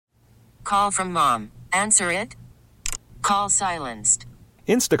Call from mom. Answer it. Call silenced.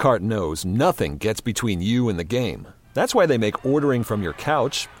 Instacart knows nothing gets between you and the game. That's why they make ordering from your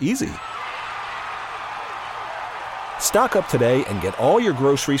couch easy. Stock up today and get all your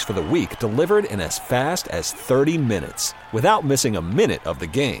groceries for the week delivered in as fast as 30 minutes without missing a minute of the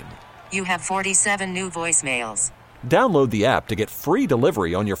game. You have 47 new voicemails. Download the app to get free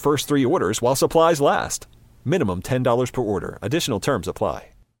delivery on your first 3 orders while supplies last. Minimum $10 per order. Additional terms apply.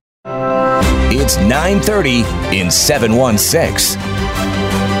 It's 930 in 716.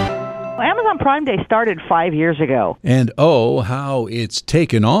 Amazon Prime Day started 5 years ago. And oh, how it's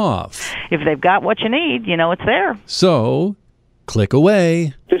taken off. If they've got what you need, you know it's there. So, click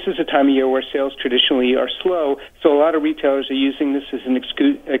away. This is a time of year where sales traditionally are slow, so a lot of retailers are using this as an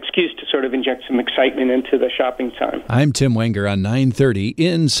excuse to sort of inject some excitement into the shopping time. I'm Tim Wenger on 930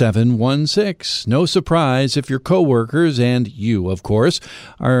 in 716. No surprise if your coworkers, and you, of course,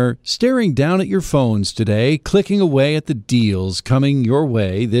 are staring down at your phones today, clicking away at the deals coming your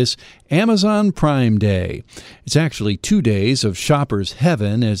way this Amazon Prime Day. It's actually 2 days of shoppers'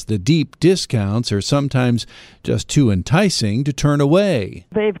 heaven, as the deep discounts are sometimes just too enticing to turn away.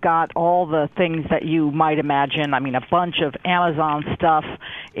 They've got all the things that you might imagine. I mean, a bunch of Amazon stuff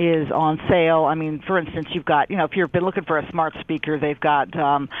is on sale. I mean, for instance, you've got, if you've been looking for a smart speaker, they've got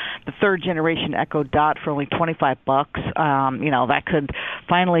the 3rd generation Echo Dot for only $25. That could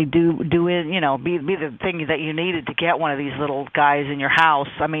finally do it, be the thing that you needed to get one of these little guys in your house.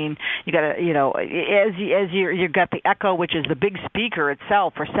 I mean, you got to, as you've got the Echo, which is the big speaker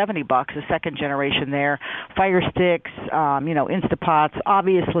itself for $70, the 2nd generation there, Fire Sticks, Instapots,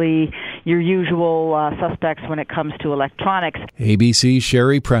 obviously your usual suspects when it comes to electronics. ABC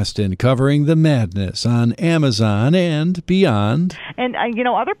Sherry Preston covering the madness on Amazon and beyond. And,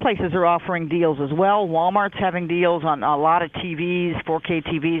 other places are offering deals as well. Walmart's having deals on a lot of TVs, 4K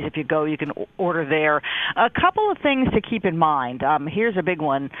TVs. If you go, you can order there. A couple of things to keep in mind. Here's a big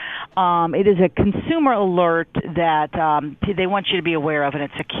one. It is a consumer alert that they want you to be aware of, and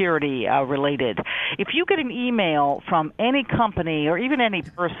it's security related. If you get an email from any company or even any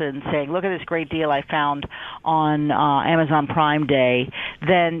person saying, look at this great deal I found on Amazon Prime Day,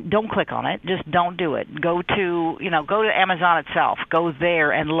 then don't click on it. Just don't do it. Go to Amazon itself. Go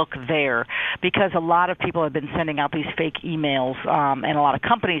there and look there, because a lot of people have been sending out these fake emails, and a lot of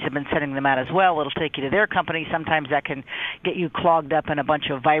companies have been sending them out as well. It'll take you to their company. Sometimes that can get you clogged up in a bunch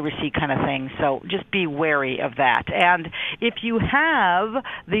of virusy kind of things. So just be wary of that. And if you have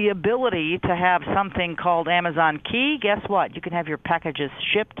the ability to have something called Amazon Key, guess what? You can have your packages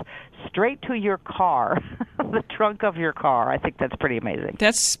shipped straight to your car, the trunk of your car. I think that's pretty amazing.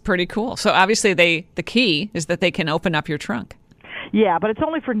 That's pretty cool. So obviously the key is that they can open up your trunk. Yeah, but it's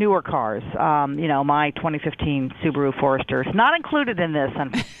only for newer cars. My 2015 Subaru Forester is not included in this,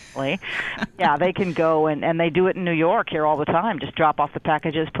 unfortunately. Yeah, they can go, and they do it in New York here all the time. Just drop off the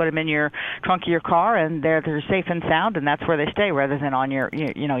packages, put them in your trunk of your car, and they're safe and sound, and that's where they stay, rather than on your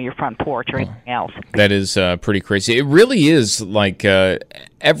front porch or anything else. That is pretty crazy. It really is like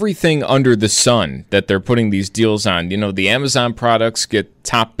everything under the sun that they're putting these deals on. The Amazon products get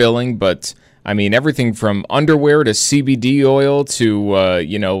top billing, but I mean, everything from underwear to CBD oil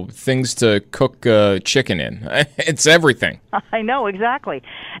to, things to cook chicken in. It's everything. I know, exactly.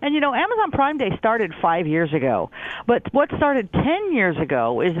 And, Amazon Prime Day started 5 years ago. But what started 10 years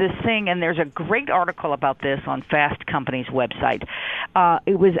ago is this thing, and there's a great article about this on Fast Company's website.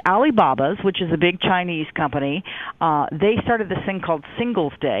 It was Alibaba's, which is a big Chinese company. They started this thing called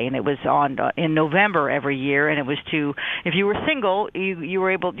Singles Day, and it was on in November every year. And it was if you were single, you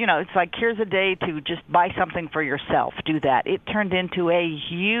were able, it's like, here's a day to just buy something for yourself. Do that. It turned into a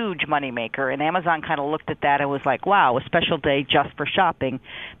huge moneymaker, and Amazon kind of looked at that and was like, wow, a special day just for shopping.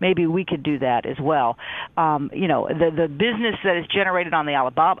 Maybe we could do that as well. The business that is generated on the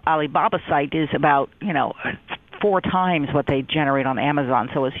Alibaba site is about, 4 times what they generate on Amazon.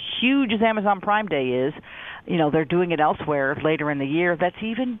 So as huge as Amazon Prime Day is, they're doing it elsewhere later in the year. That's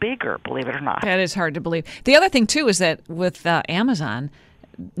even bigger, believe it or not. That is hard to believe. The other thing, too, is that with Amazon,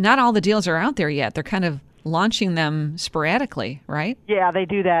 not all the deals are out there yet. They're kind of launching them sporadically, right? Yeah, they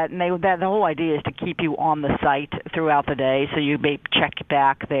do that, and the whole idea is to keep you on the site throughout the day, so you may check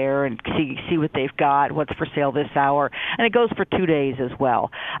back there and see what they've got, what's for sale this hour, and it goes for 2 days as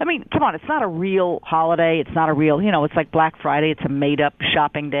well. I mean, come on, it's not a real holiday. It's not a real, it's like Black Friday. It's a made-up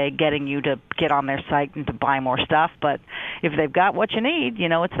shopping day getting you to get on their site and to buy more stuff, but if they've got what you need,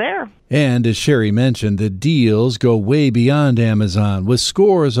 it's there. And as Sherry mentioned, the deals go way beyond Amazon, with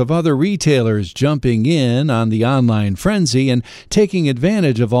scores of other retailers jumping in on the online frenzy and taking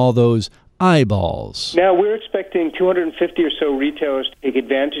advantage of all those eyeballs. Now, we're expecting 250 or so retailers to take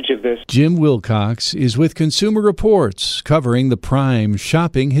advantage of this. Jim Wilcox is with Consumer Reports, covering the prime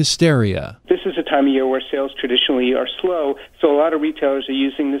shopping hysteria. This is a time of year where sales traditionally are slow, so a lot of retailers are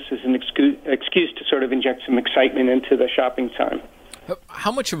using this as an excuse to sort of inject some excitement into the shopping time.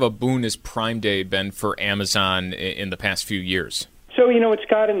 How much of a boon has Prime Day been for Amazon in the past few years? So, it's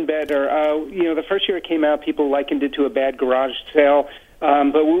gotten better. The first year it came out, people likened it to a bad garage sale.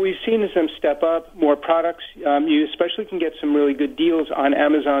 But what we've seen is them step up, more products. You especially can get some really good deals on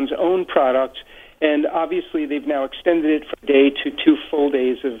Amazon's own products. And obviously, they've now extended it from a day to 2 full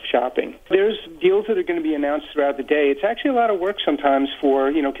days of shopping. There's deals that are going to be announced throughout the day. It's actually a lot of work sometimes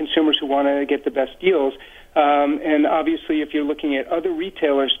for, consumers who want to get the best deals. And obviously, if you're looking at other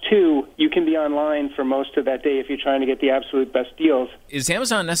retailers, too, you can be online for most of that day if you're trying to get the absolute best deals. Is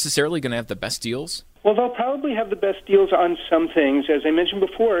Amazon necessarily going to have the best deals? Well, they'll probably have the best deals on some things. As I mentioned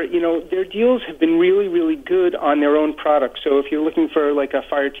before, their deals have been really, really good on their own products. So if you're looking for like a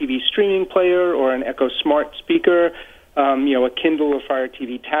Fire TV streaming player or an Echo Smart speaker, a Kindle or Fire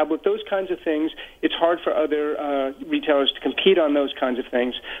TV tablet, those kinds of things, it's hard for other retailers to compete on those kinds of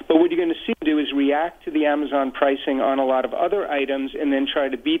things. But what you're going to see them do is react to the Amazon pricing on a lot of other items and then try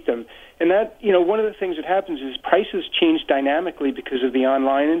to beat them. And that, one of the things that happens is prices change dynamically because of the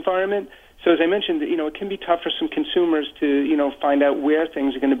online environment. So as I mentioned, it can be tough for some consumers to, find out where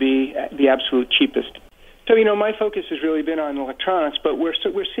things are going to be the absolute cheapest. So, my focus has really been on electronics, but we're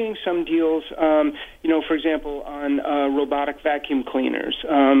seeing some deals, for example, on robotic vacuum cleaners,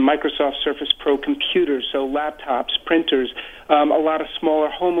 Microsoft Surface Pro computers, so laptops, printers, a lot of smaller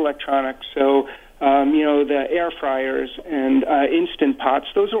home electronics, so the air fryers and Instant Pots.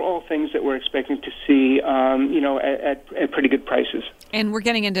 Those are all things that we're expecting to see, at pretty good prices. And we're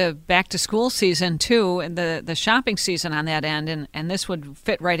getting into back-to-school season, too, and the shopping season on that end, and this would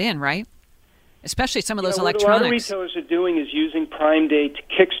fit right in, right? Especially some of those electronics. What a lot of retailers are doing is using Prime Day to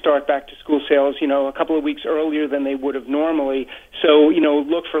kickstart back-to-school sales, a couple of weeks earlier than they would have normally. So,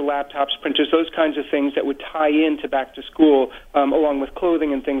 look for laptops, printers, those kinds of things that would tie into back-to-school, along with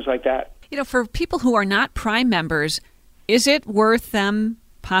clothing and things like that. For people who are not Prime members, is it worth them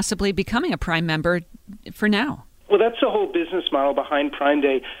possibly becoming a Prime member for now? Well, that's the whole business model behind Prime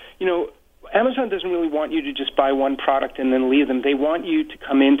Day. Amazon doesn't really want you to just buy one product and then leave them. They want you to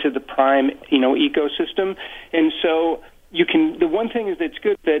come into the Prime, ecosystem. And so the one thing is that's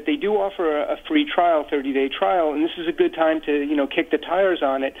good that they do offer a free trial, 30-day trial, and this is a good time to, kick the tires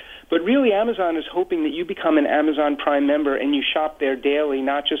on it. But really, Amazon is hoping that you become an Amazon Prime member and you shop there daily,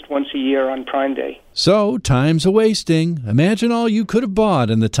 not just once a year on Prime Day. So, time's a-wasting. Imagine all you could have bought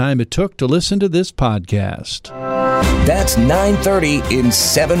in the time it took to listen to this podcast. That's 930 in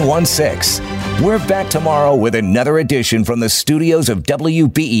 716. We're back tomorrow with another edition from the studios of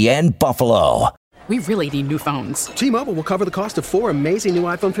WBEN Buffalo. We really need new phones. T-Mobile will cover the cost of 4 amazing new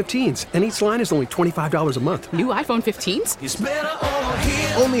iPhone 15s, and each line is only $25 a month. New iPhone 15s? It's better over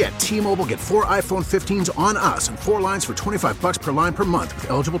here. Only at T-Mobile, get 4 iPhone 15s on us and 4 lines for $25 per line per month with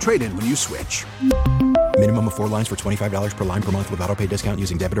eligible trade-in when you switch. Minimum of 4 lines for $25 per line per month with autopay discount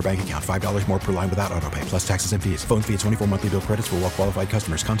using debit or bank account. $5 more per line without autopay, plus taxes and fees. Phone fee at 24 monthly bill credits for well-qualified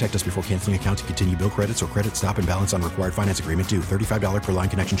customers. Contact us before canceling account to continue bill credits or credit stop and balance on required finance agreement due. $35 per line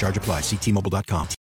connection charge applies. See T-Mobile.com.